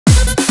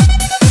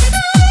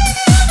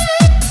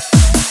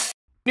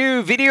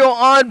new video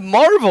on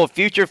Marvel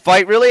Future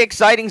Fight. Really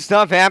exciting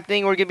stuff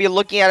happening. We're going to be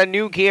looking at a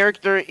new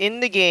character in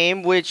the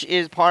game, which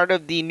is part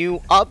of the new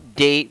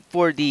update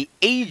for the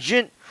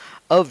Agent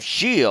of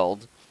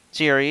S.H.I.E.L.D.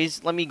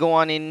 series. Let me go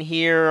on in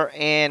here,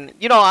 and,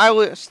 I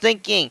was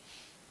thinking,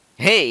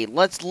 hey,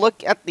 let's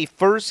look at the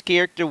first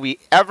character we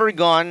ever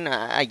gotten,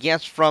 I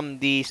guess from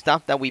the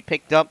stuff that we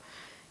picked up,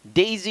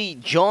 Daisy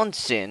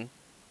Johnson,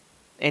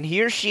 and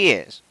here she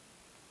is.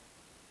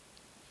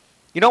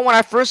 When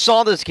I first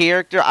saw this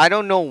character, I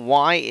don't know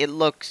why it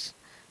looks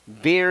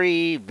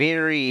very,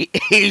 very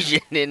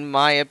Asian in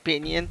my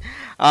opinion.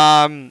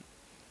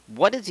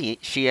 What is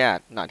she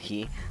at? Not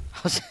he.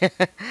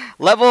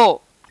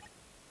 Level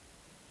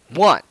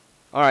 1.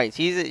 Alright,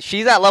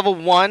 she's at level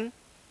 1.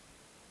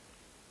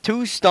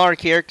 2-star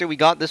character. We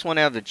got this one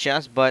out of the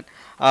chest, but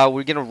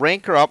we're going to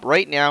rank her up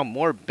right now.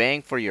 More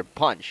bang for your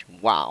punch.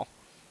 Wow.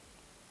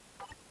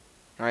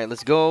 Alright,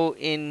 let's go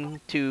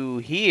into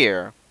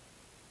here.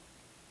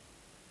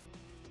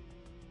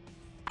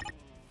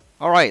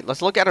 Alright,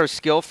 let's look at her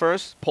skill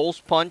first. Pulse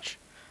punch.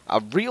 A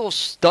real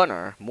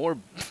stunner. More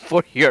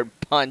for your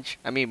punch.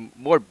 I mean,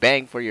 more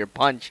bang for your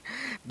punch.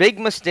 Big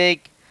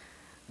mistake.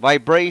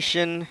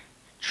 Vibration.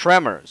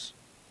 Tremors.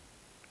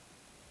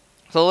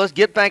 So let's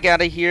get back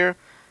out of here.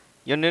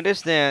 You'll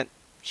notice that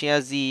she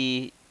has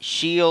the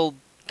S.H.I.E.L.D.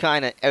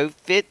 kind of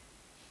outfit.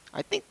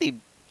 I think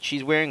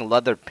she's wearing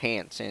leather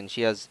pants and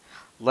she has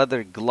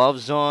leather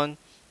gloves on.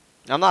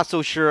 I'm not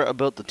so sure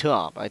about the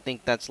top. I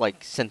think that's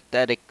like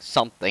synthetic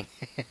something.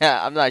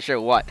 I'm not sure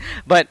what.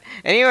 But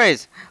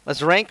anyways,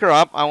 let's rank her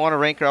up. I want to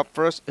rank her up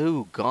first.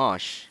 Ooh,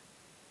 gosh.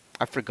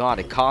 I forgot.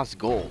 It costs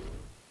gold.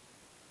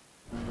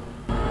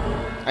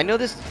 I know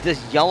this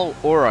yellow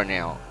aura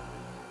now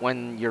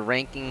when you're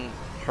ranking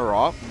her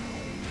up.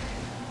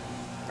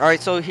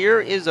 Alright, so here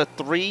is a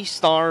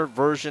 3-star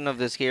version of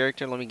this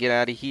character. Let me get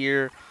out of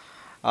here.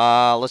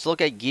 Let's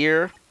look at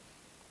gear.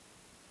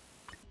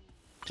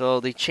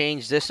 So they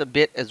changed this a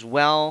bit as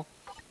well.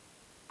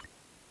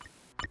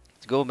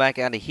 Let's go back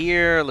out of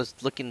here. Let's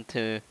look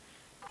into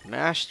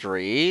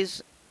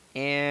masteries.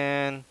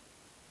 And,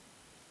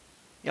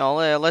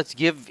 let's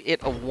give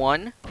it a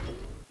 1.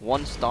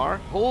 1 star.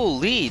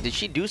 Holy, did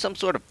she do some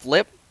sort of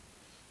flip?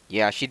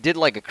 Yeah, she did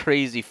like a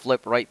crazy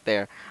flip right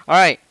there.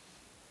 Alright.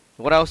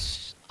 What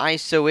else?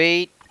 ISO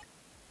 8.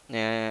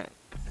 Nah,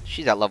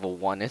 she's at level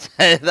 1.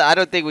 I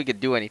don't think we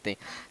could do anything.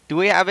 Do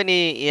we have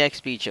any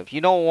EXP chips?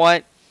 You know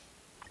what?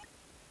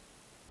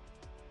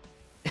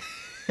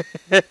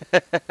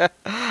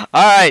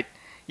 Alright.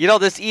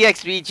 This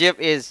EXP chip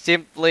is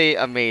simply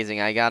amazing,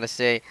 I gotta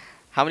say.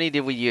 How many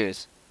did we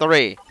use?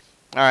 3.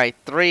 Alright,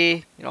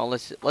 3.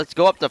 Let's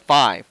go up to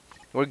 5.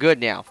 We're good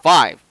now.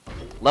 5.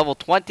 Level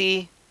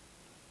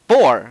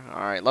 24.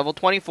 Alright, level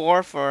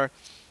 24 for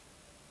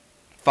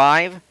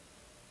 5.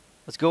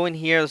 Let's go in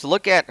here. Let's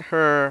look at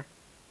her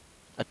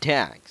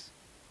attacks.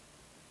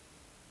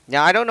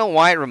 Now, I don't know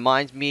why it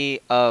reminds me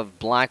of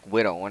Black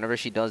Widow. Whenever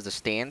she does the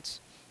stance,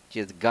 she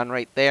has the gun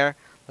right there.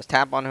 Let's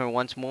tap on her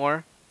once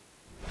more.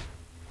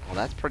 Well,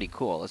 that's pretty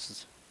cool.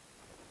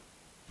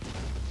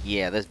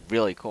 Yeah, that's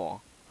really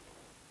cool.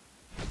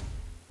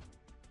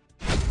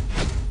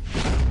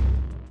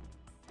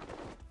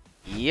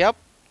 Yep.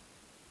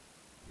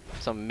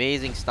 It's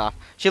amazing stuff.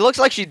 She looks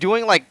like she's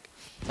doing like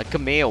a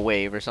Kamea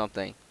wave or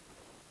something.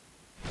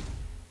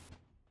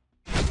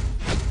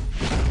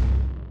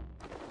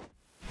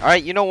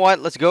 Alright, you know what?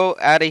 Let's go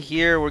out of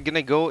here. We're going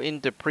to go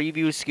into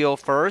preview skill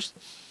first.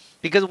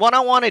 Because what I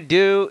want to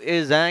do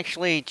is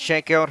actually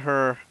check out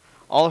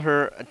all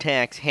her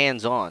attacks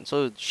hands-on.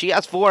 So she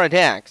has 4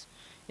 attacks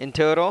in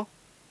total.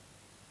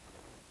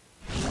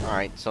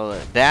 Alright, so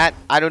that,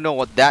 I don't know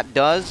what that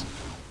does.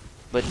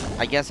 But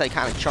I guess that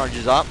kind of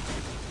charges up.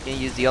 Can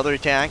use the other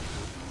attack.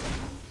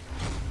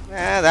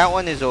 That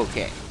one is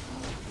okay.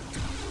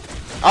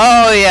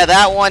 Oh yeah,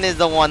 that one is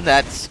the one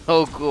that's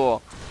so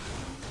cool.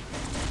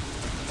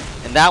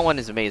 And that one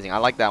is amazing. I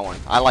like that one.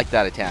 I like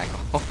that attack.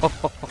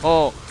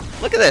 Oh,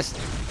 look at this.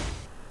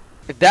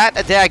 If that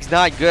attack's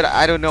not good,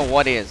 I don't know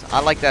what is.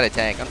 I like that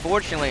attack.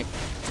 Unfortunately,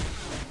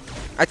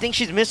 I think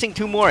she's missing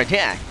 2 more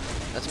attacks.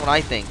 That's what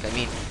I think. I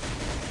mean,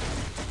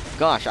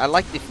 gosh, I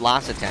like the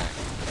last attack.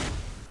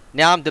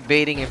 Now I'm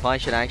debating if I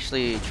should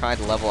actually try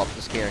to level up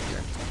this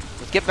character.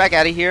 Let's get back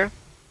out of here.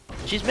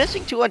 She's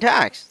missing 2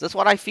 attacks. That's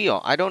what I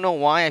feel. I don't know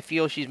why I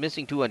feel she's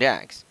missing 2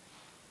 attacks.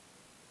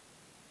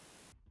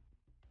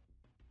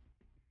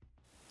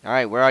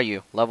 Alright, where are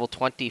you? Level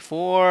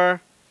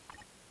 24.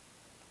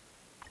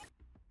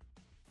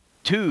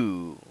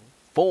 2,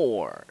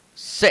 4,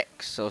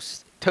 6. So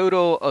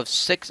total of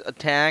 6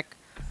 attack.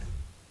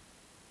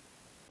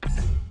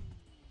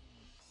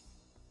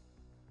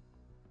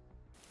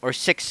 Or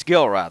 6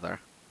 skill, rather.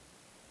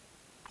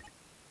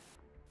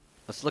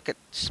 Let's look at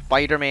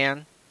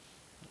Spider-Man.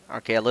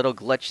 Okay, a little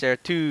glitch there.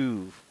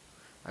 2.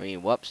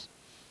 Whoops.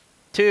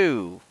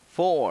 2,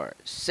 4,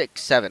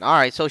 6, 7.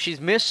 Alright, so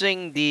she's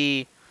missing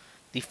the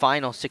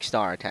final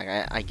 6-star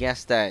attack. I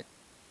guess that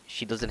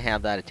she doesn't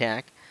have that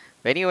attack.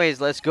 But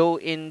anyways, let's go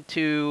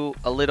into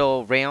a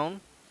little round.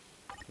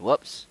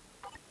 Whoops.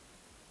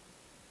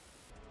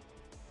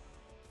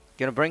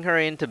 Gonna bring her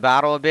into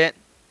battle a bit.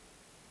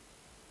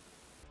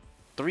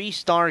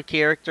 3-star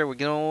character. We're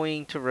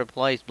going to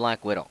replace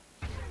Black Widow.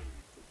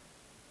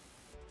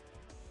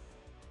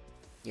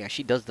 Yeah,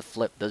 she does the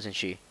flip, doesn't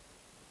she?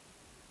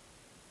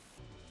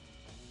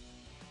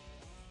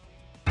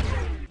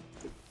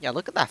 Yeah,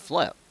 look at that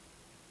flip.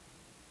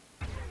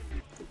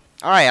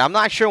 Alright, I'm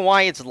not sure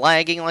why it's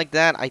lagging like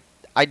that.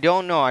 I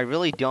don't know. I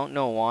really don't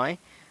know why.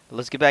 But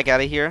let's get back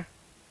out of here.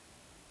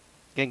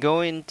 Gonna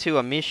go into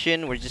a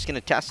mission. We're just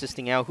gonna test this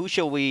thing out. Who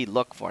shall we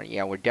look for?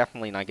 Yeah, we're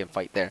definitely not gonna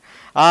fight there.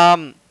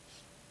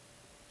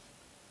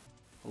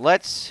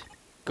 Let's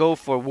go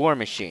for War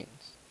Machines.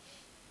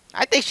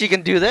 I think she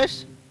can do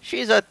this.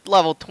 She's a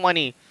level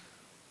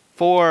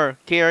 24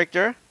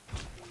 character.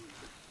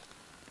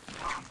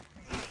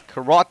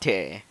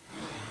 Karate.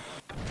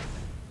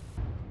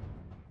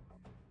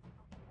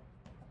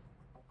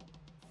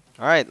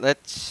 Alright,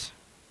 let's...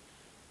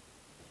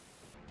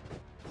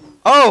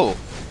 Oh!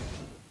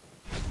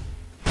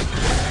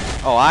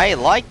 Oh, I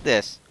like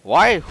this.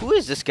 Why? Who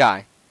is this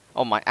guy?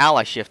 Oh, my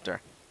ally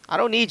shifter. I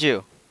don't need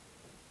you.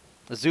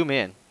 Let's zoom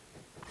in.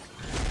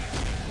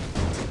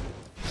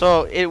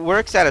 So, it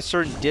works at a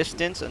certain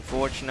distance,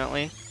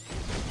 unfortunately.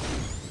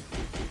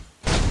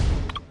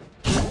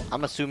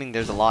 I'm assuming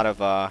there's a lot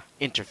of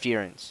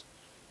interference.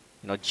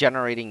 You know,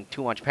 generating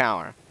too much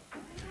power.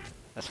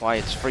 That's why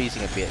it's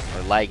freezing a bit,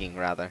 or lagging,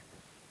 rather.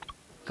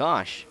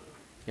 Gosh.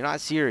 You're not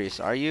serious,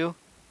 are you?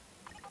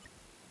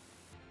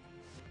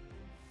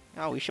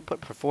 Oh, we should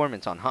put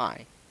performance on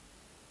high.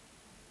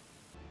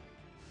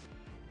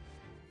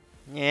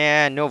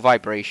 Yeah, no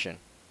vibration.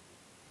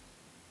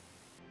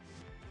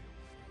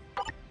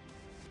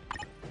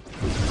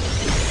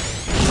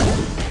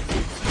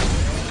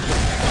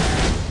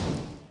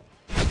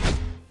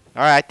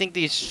 Alright, I think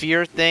these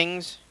sphere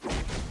things...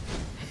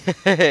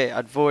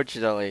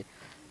 Unfortunately,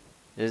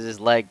 there's this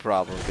lag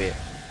problem a bit.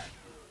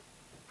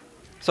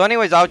 So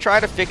anyways, I'll try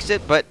to fix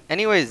it. But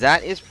anyways,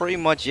 that is pretty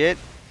much it.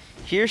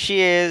 Here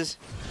she is.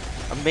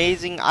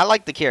 Amazing. I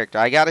like the character.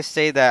 I gotta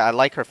say that I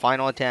like her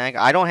final attack.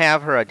 I don't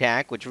have her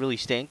attack, which really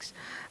stinks.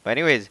 But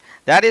anyways,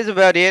 that is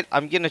about it.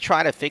 I'm gonna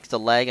try to fix the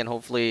lag, and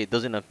hopefully it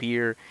doesn't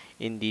appear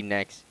in the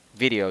next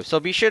video. So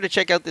be sure to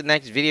check out the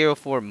next video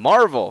for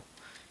Marvel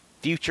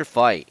Future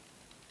Fight.